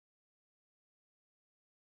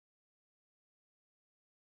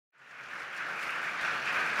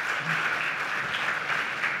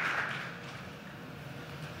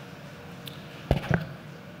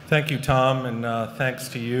Thank you, Tom, and thanks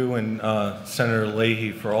to you and Senator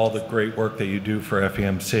Leahy for all the great work that you do for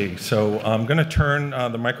FEMC. So I'm going to turn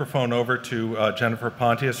the microphone over to Jennifer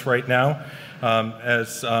Pontius right now.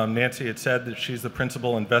 As Nancy had said, that she's the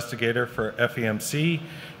principal investigator for FEMC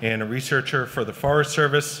and a researcher for the Forest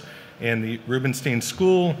Service and the Rubenstein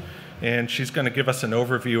School, and she's going to give us an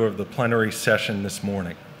overview of the plenary session this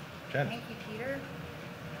morning. Jen. Thank you, Peter.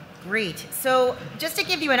 Great. So just to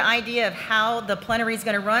give you an idea of how the plenary is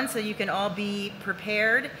going to run so you can all be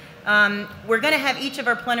prepared, we're going to have each of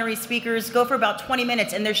our plenary speakers go for about 20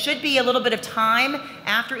 minutes, and there should be a little bit of time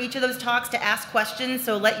after each of those talks to ask questions,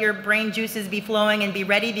 so let your brain juices be flowing and be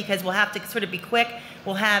ready, because we'll have to sort of be quick.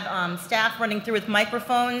 We'll have staff running through with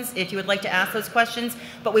microphones if you would like to ask those questions,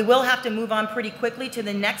 but we will have to move on pretty quickly to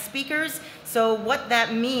the next speakers. So what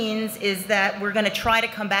that means is that we're going to try to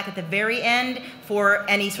come back at the very end for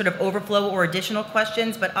any sort of overflow or additional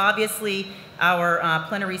questions, but obviously our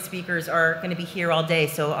plenary speakers are going to be here all day,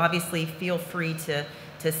 so obviously feel free to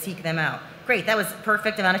seek them out. Great, that was a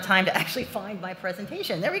perfect amount of time to actually find my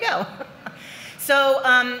presentation. There we go. So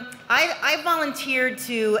I volunteered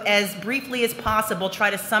to, as briefly as possible, try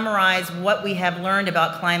to summarize what we have learned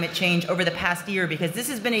about climate change over the past year, because this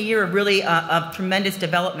has been a year of really of tremendous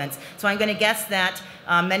developments. So I'm going to guess that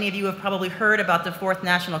many of you have probably heard about the fourth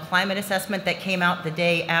National Climate Assessment that came out the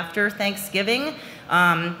day after Thanksgiving,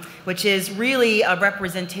 which is really a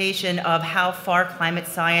representation of how far climate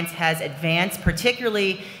science has advanced,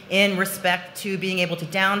 particularly in respect to being able to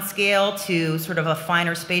downscale to sort of a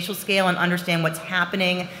finer spatial scale and understand what's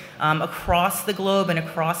happening across the globe and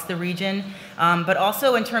across the region, but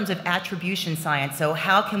also in terms of attribution science. So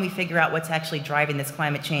how can we figure out what's actually driving this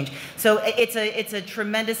climate change? So it's a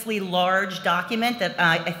tremendously large document that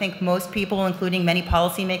I think most people, including many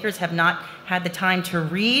policymakers, have not had the time to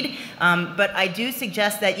read, but I do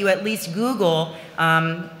suggest that you at least Google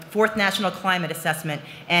Fourth National Climate Assessment,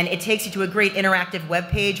 and it takes you to a great interactive web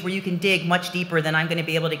page where you can dig much deeper than I'm going to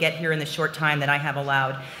be able to get here in the short time that I have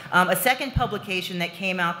allowed. A second publication that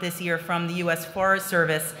came out this year from the U.S. Forest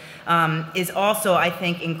Service is also, I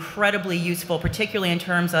think, incredibly useful, particularly in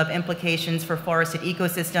terms of implications for forested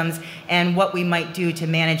ecosystems and what we might do to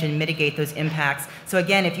manage and mitigate those impacts. So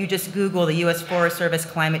again, if you just Google the U.S. Forest Service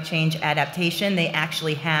climate change adaptation, they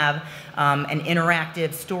actually have an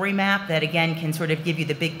interactive story map that, again, can sort of give you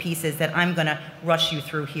the big pieces that I'm going to rush you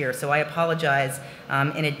through here. So I apologize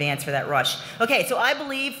in advance for that rush. Okay, so I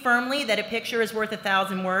believe firmly that a picture is worth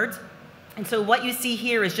 1,000 words. And so what you see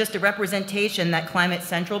here is just a representation that Climate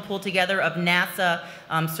Central pulled together of NASA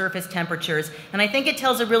surface temperatures. And I think it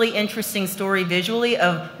tells a really interesting story visually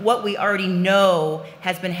of what we already know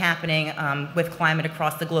has been happening with climate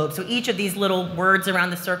across the globe. So each of these little words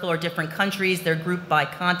around the circle are different countries. They're grouped by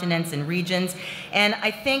continents and regions. And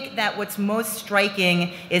I think that what's most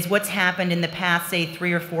striking is what's happened in the past, say,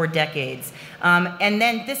 3 or 4 decades. And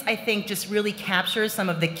then this, I think, just really captures some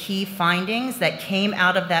of the key findings that came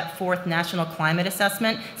out of that fourth National Climate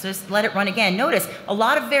Assessment. So just let it run again. Notice a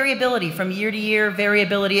lot of variability from year to year,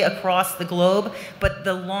 variability across the globe, but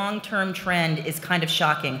the long-term trend is kind of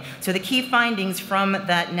shocking. So the key findings from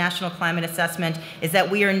that National Climate Assessment is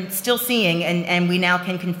that we are still seeing, and we now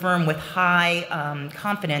can confirm with high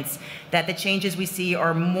confidence, that the changes we see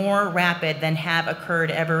are more rapid than have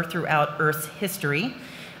occurred ever throughout Earth's history.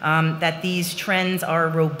 That these trends are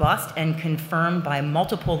robust and confirmed by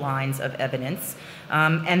multiple lines of evidence,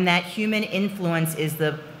 and that human influence is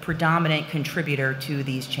the predominant contributor to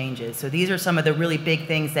these changes. So these are some of the really big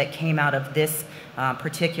things that came out of this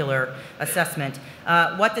particular assessment.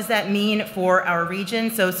 What does that mean for our region?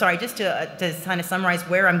 So sorry, just to kind of summarize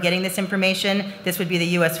where I'm getting this information, this would be the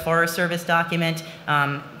U.S. Forest Service document.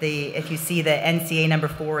 If you see the NCA number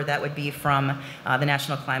 4, that would be from the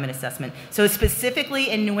National Climate Assessment. So specifically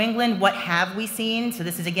in New England, what have we seen? So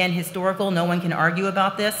this is, again, historical. No one can argue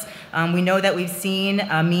about this. We know that we've seen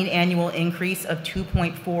a mean annual increase of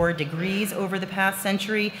 2.4 degrees over the past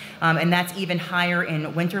century, and that's even higher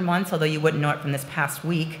in winter months, although you wouldn't know it from this past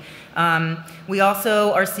week. We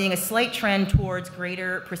also are seeing a slight trend towards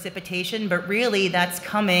greater precipitation, but really that's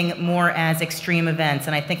coming more as extreme events.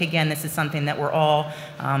 And I think, again, this is something that we're all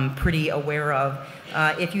pretty aware of.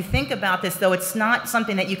 If you think about this, though, it's not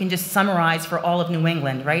something that you can just summarize for all of New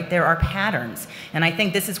England, right? There are patterns. And I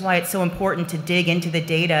think this is why it's so important to dig into the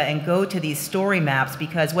data and go to these story maps,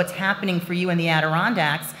 because what's happening for you in the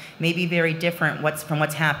Adirondacks may be very different from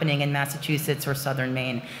what's happening in Massachusetts or southern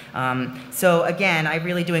Maine. So again, I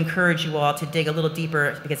really do encourage you all to dig a little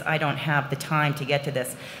deeper, because I don't have the time to get to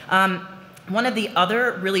this. One of the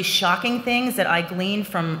other really shocking things that I gleaned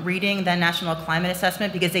from reading the National Climate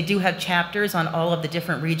Assessment, because they do have chapters on all of the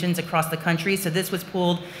different regions across the country, so this was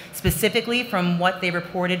pulled specifically from what they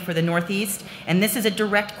reported for the Northeast, and this is a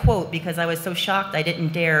direct quote because I was so shocked I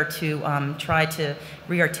didn't dare to try to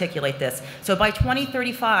re-articulate this. So by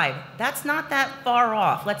 2035, that's not that far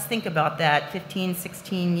off. Let's think about that, 15,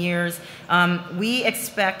 16 years. We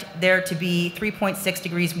expect there to be 3.6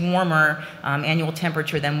 degrees warmer annual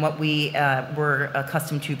temperature than what we were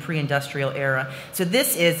accustomed to pre-industrial era. So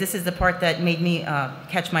this is the part that made me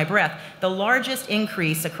catch my breath. The largest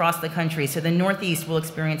increase across the country, so the Northeast will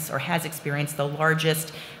experience or has experienced the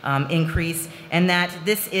largest increase, and that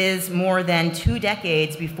this is more than 2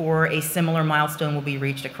 decades before a similar milestone will be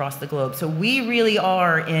reached across the globe. So we really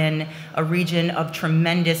are in a region of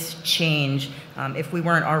tremendous change, if we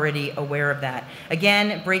weren't already aware of that.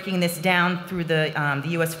 Again, breaking this down through the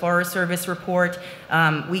U.S. Forest Service report,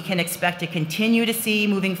 we can expect to continue to see,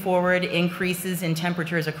 moving forward, increases in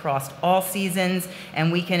temperatures across all seasons,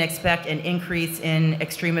 and we can expect an increase in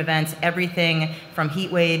extreme events, everything from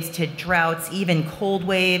heat waves to droughts, even cold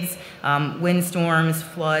waves, windstorms,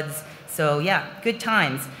 floods. So yeah, good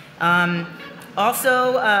times.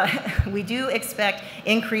 Also, we do expect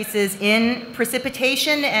increases in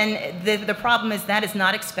precipitation, and the problem is that is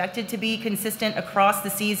not expected to be consistent across the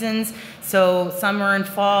seasons. So summer and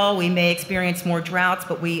fall, we may experience more droughts,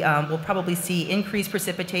 but we will probably see increased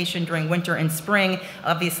precipitation during winter and spring,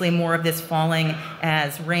 obviously more of this falling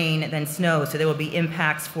as rain than snow. So there will be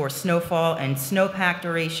impacts for snowfall and snowpack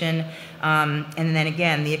duration. And then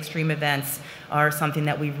again, the extreme events are something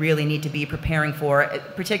that we really need to be preparing for,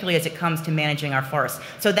 particularly as it comes to managing our forests.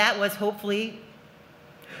 So that was hopefully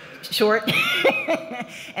short.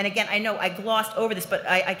 And again, I know I glossed over this, but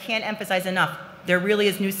I can't emphasize enough. There really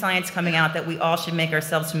is new science coming out that we all should make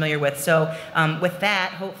ourselves familiar with. So with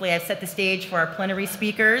that, hopefully I've set the stage for our plenary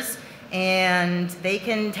speakers, and they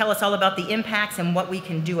can tell us all about the impacts and what we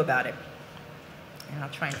can do about it. And I'll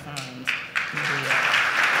try and find the